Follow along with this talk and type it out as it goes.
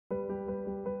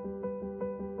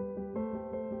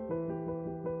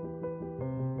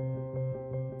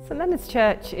St Leonard's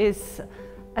Church is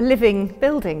a living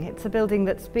building. It's a building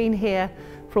that's been here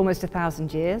for almost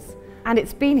 1,000 years, and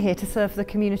it's been here to serve the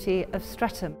community of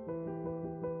Streatham.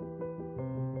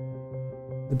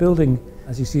 The building,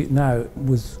 as you see it now,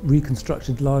 was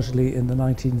reconstructed largely in the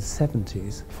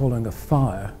 1970s following a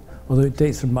fire, although it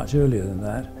dates from much earlier than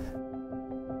that.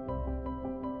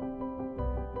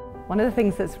 One of the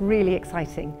things that's really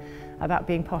exciting about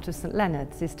being part of St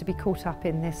Leonard's is to be caught up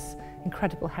in this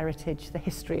incredible heritage, the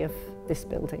history of this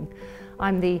building.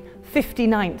 I'm the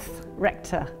 59th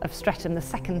rector of Streatham, the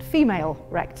second female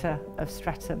rector of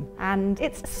Streatham, and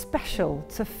it's special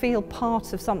to feel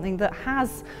part of something that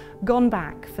has gone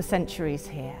back for centuries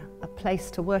here, a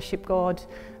place to worship God,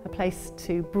 a place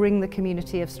to bring the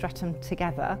community of Streatham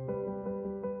together.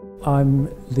 I'm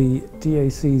the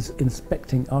DAC's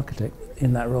inspecting architect.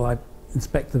 In that role, I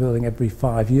inspect the building every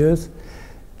 5 years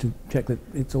to check that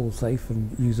it's all safe and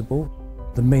usable.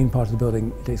 The main part of the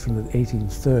building dates from the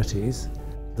 1830s.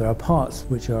 There are parts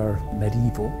which are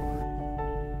medieval.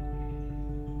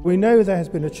 We know there has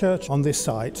been a church on this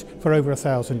site for over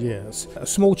 1,000 years. A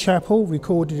small chapel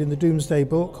recorded in the Domesday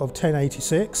Book of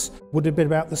 1086 would have been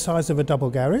about the size of a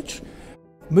double garage.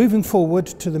 Moving forward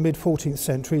to the mid-14th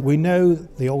century, we know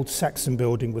the old Saxon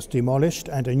building was demolished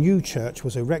and a new church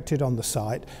was erected on the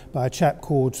site by a chap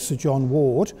called Sir John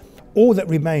Ward. All that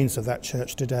remains of that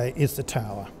church today is the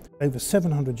tower. Over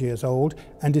 700 years old,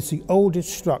 and it's the oldest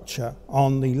structure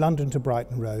on the London to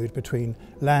Brighton road between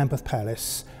Lambeth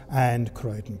Palace and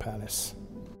Croydon Palace.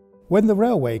 When the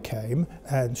railway came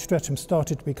and Streatham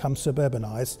started to become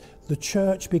suburbanised, the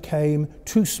church became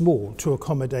too small to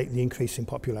accommodate the increasing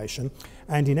population,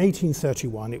 and in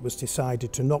 1831 it was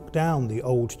decided to knock down the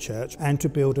old church and to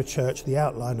build a church the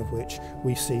outline of which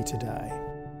we see today.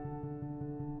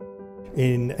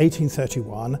 In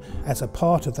 1831, as a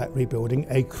part of that rebuilding,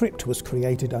 a crypt was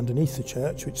created underneath the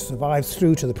church, which survives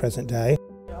through to the present day.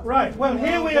 Right, well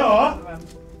here we are,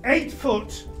 8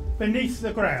 foot beneath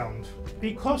the ground.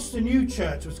 Because the new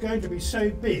church was going to be so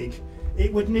big,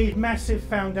 it would need massive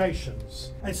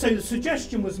foundations. And so the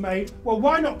suggestion was made, well,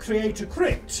 why not create a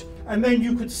crypt? And then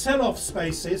you could sell off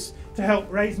spaces to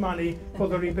help raise money for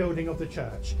the rebuilding of the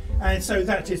church. And so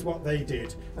that is what they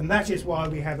did. And that is why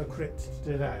we have a crypt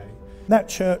today. That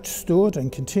church stood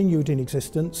and continued in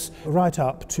existence right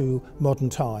up to modern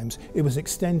times. It was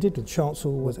extended, the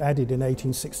chancel was added in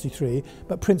 1863,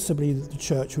 but principally the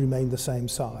church remained the same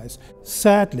size.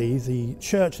 Sadly, the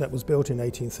church that was built in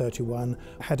 1831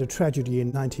 had a tragedy in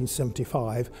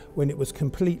 1975 when it was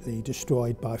completely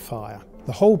destroyed by fire.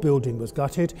 The whole building was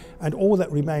gutted, and all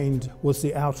that remained was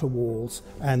the outer walls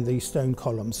and the stone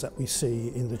columns that we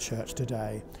see in the church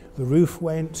today. The roof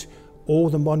went. All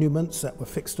the monuments that were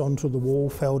fixed onto the wall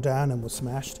fell down and were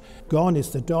smashed. Gone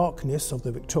is the darkness of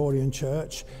the Victorian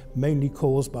church, mainly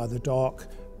caused by the dark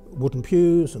wooden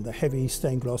pews and the heavy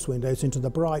stained glass windows, into the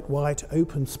bright white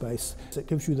open space. It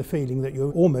gives you the feeling that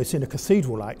you're almost in a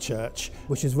cathedral-like church,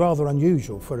 which is rather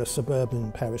unusual for a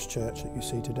suburban parish church that you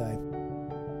see today.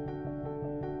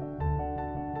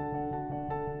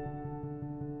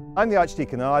 I'm the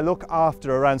Archdeacon and I look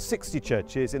after around 60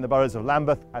 churches in the boroughs of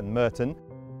Lambeth and Merton.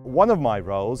 One of my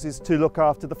roles is to look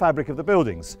after the fabric of the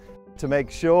buildings, to make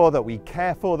sure that we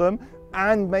care for them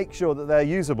and make sure that they're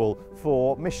usable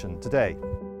for mission today.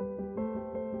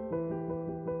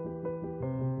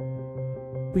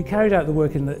 We carried out the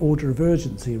work in the order of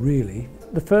urgency, really.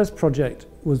 The first project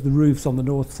was the roofs on the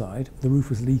north side. The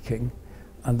roof was leaking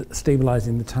and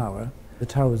stabilising the tower. The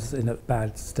tower was in a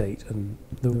bad state and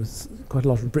there was quite a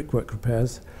lot of brickwork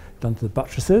repairs done to the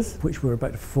buttresses, which were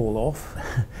about to fall off,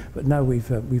 but now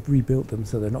we've rebuilt them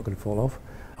so they're not going to fall off.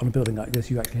 On a building like this,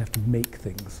 you actually have to make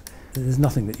things. There's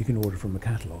nothing that you can order from a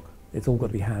catalogue. It's all got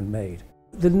to be handmade.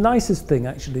 The nicest thing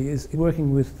actually is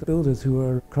working with builders who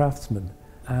are craftsmen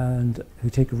and who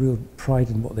take a real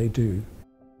pride in what they do.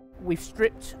 We've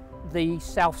stripped the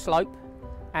south slope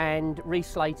and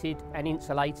reslated and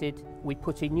insulated. We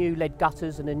put in new lead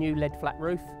gutters and a new lead flat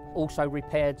roof. Also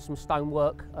repaired some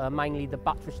stonework, mainly the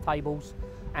buttress tables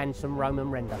and some Roman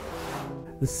render.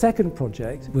 The second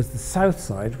project was the south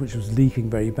side, which was leaking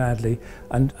very badly,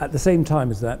 and at the same time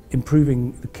as that,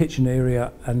 improving the kitchen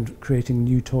area and creating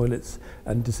new toilets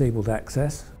and disabled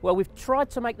access. Well, we've tried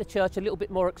to make the church a little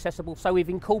bit more accessible, so we've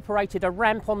incorporated a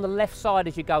ramp on the left side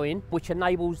as you go in, which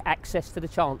enables access to the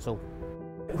chancel.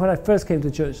 When I first came to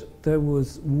the church, there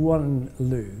was one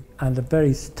loo and a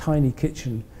very tiny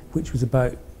kitchen, which was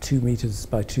about 2 metres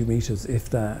by 2 metres, if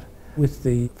that. With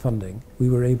the funding, we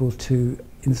were able to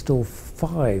install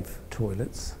 5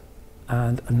 toilets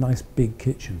and a nice big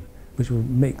kitchen, which will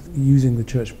make using the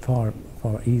church far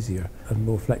easier and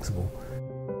more flexible.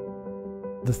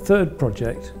 The third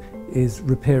project is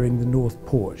repairing the north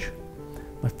porch.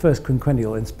 My first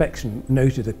quinquennial inspection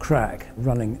noted a crack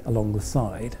running along the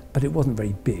side, but it wasn't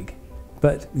very big.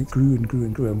 But it grew and grew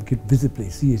and grew, and we could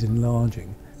visibly see it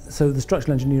enlarging. So the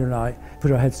structural engineer and I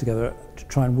put our heads together to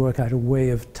try and work out a way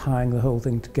of tying the whole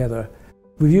thing together.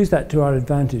 We've used that to our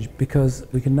advantage because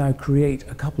we can now create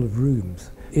a couple of rooms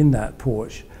in that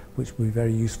porch, which will be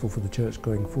very useful for the church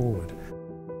going forward.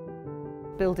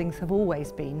 Buildings have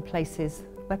always been places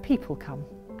where people come,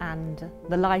 and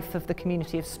the life of the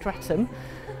community of Streatham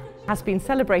has been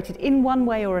celebrated in one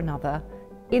way or another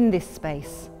in this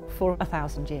space for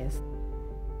 1,000 years.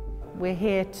 We're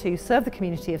here to serve the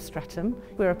community of Streatham.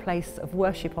 We're a place of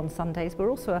worship on Sundays. We're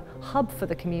also a hub for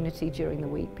the community during the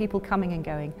week, people coming and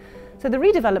going. So the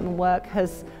redevelopment work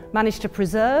has managed to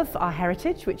preserve our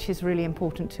heritage, which is really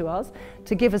important to us,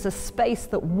 to give us a space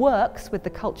that works with the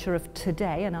culture of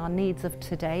today and our needs of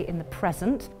today in the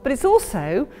present. But it's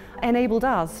also enabled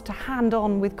us to hand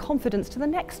on with confidence to the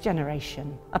next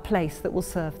generation, a place that will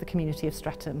serve the community of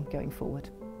Streatham going forward.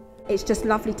 It's just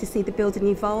lovely to see the building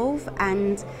evolve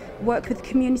and work with the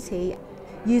community,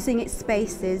 using its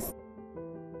spaces.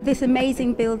 This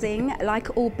amazing building,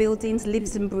 like all buildings,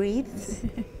 lives and breathes.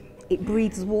 It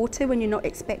breathes water when you're not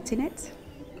expecting it,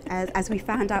 as we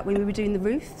found out when we were doing the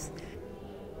roofs.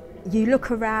 You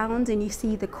look around and you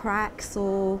see the cracks,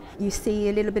 or you see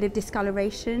a little bit of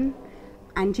discoloration,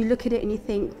 and you look at it and you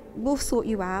think, we'll sort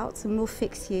you out and we'll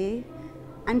fix you.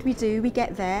 And we do, we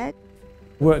get there.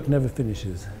 Work never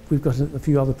finishes. We've got a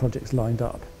few other projects lined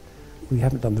up. We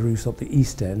haven't done the roofs at the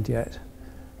east end yet,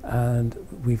 and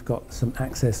we've got some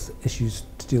access issues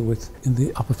to deal with in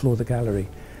the upper floor of the gallery.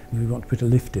 We want to put a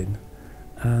lift in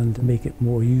and make it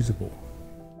more usable.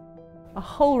 A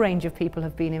whole range of people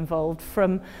have been involved,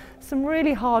 from some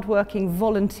really hard-working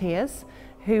volunteers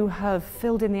who have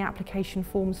filled in the application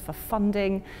forms for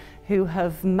funding, who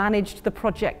have managed the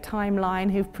project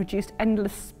timeline, who've produced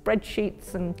endless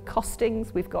spreadsheets and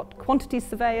costings. We've got quantity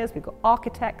surveyors, we've got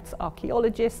architects,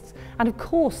 archaeologists, and of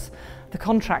course the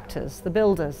contractors, the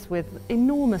builders with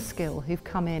enormous skill who've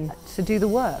come in to do the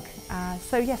work.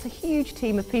 So yes, a huge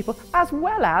team of people, as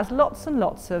well as lots and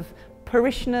lots of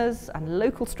parishioners and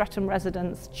local Streatham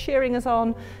residents cheering us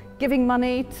on, giving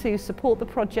money to support the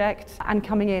project and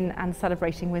coming in and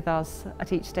celebrating with us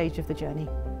at each stage of the journey.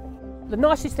 The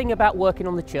nicest thing about working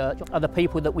on the church are the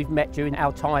people that we've met during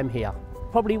our time here.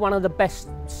 Probably one of the best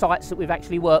sites that we've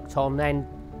actually worked on, and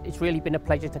it's really been a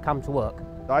pleasure to come to work.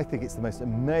 I think it's the most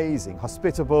amazing,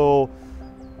 hospitable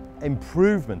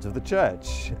improvement of the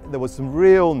church. There was some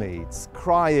real needs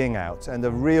crying out, and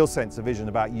a real sense of vision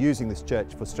about using this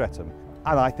church for Streatham.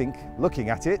 And I think, looking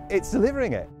at it, it's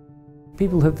delivering it.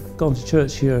 People have gone to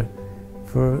church here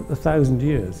for 1,000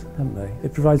 years, haven't they?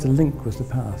 It provides a link with the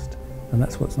past, and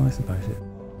that's what's nice about it.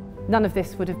 None of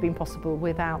this would have been possible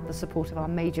without the support of our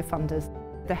major funders.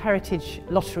 The Heritage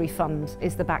Lottery Fund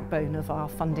is the backbone of our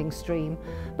funding stream,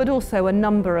 but also a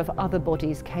number of other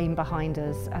bodies came behind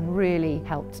us and really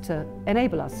helped to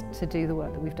enable us to do the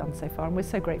work that we've done so far, and we're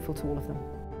so grateful to all of them.